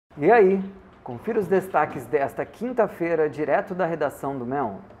E aí, confira os destaques desta quinta-feira, direto da redação do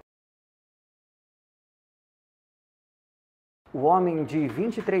Meon. O homem de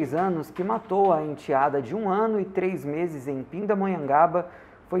 23 anos que matou a enteada de 1 ano e 3 meses em Pindamonhangaba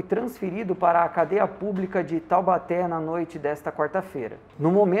foi transferido para a cadeia pública de Taubaté na noite desta quarta-feira.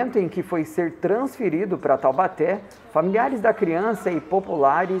 No momento em que foi ser transferido para Taubaté, familiares da criança e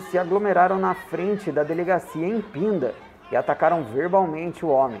populares se aglomeraram na frente da delegacia em Pinda e atacaram verbalmente o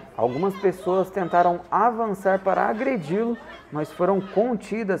homem. Algumas pessoas tentaram avançar para agredi-lo, mas foram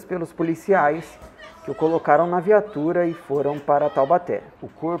contidas pelos policiais, que o colocaram na viatura e foram para Taubaté. O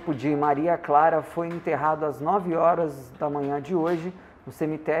corpo de Maria Clara foi enterrado às 9 horas da manhã de hoje no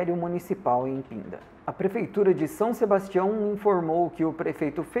cemitério municipal em Pinda. A Prefeitura de São Sebastião informou que o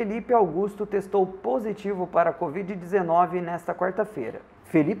prefeito Felipe Augusto testou positivo para a Covid-19 nesta quarta-feira.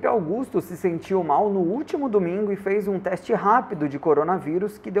 Felipe Augusto se sentiu mal no último domingo e fez um teste rápido de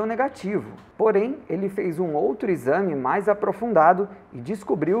coronavírus que deu negativo. Porém, ele fez um outro exame mais aprofundado e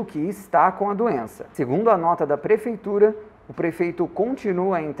descobriu que está com a doença. Segundo a nota da Prefeitura, o prefeito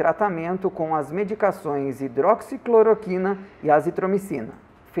continua em tratamento com as medicações hidroxicloroquina e azitromicina.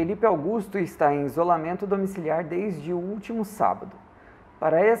 Felipe Augusto está em isolamento domiciliar desde o último sábado.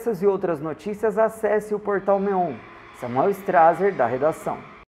 Para essas e outras notícias, acesse o portal Meon. Samuel Strazer, da Redação.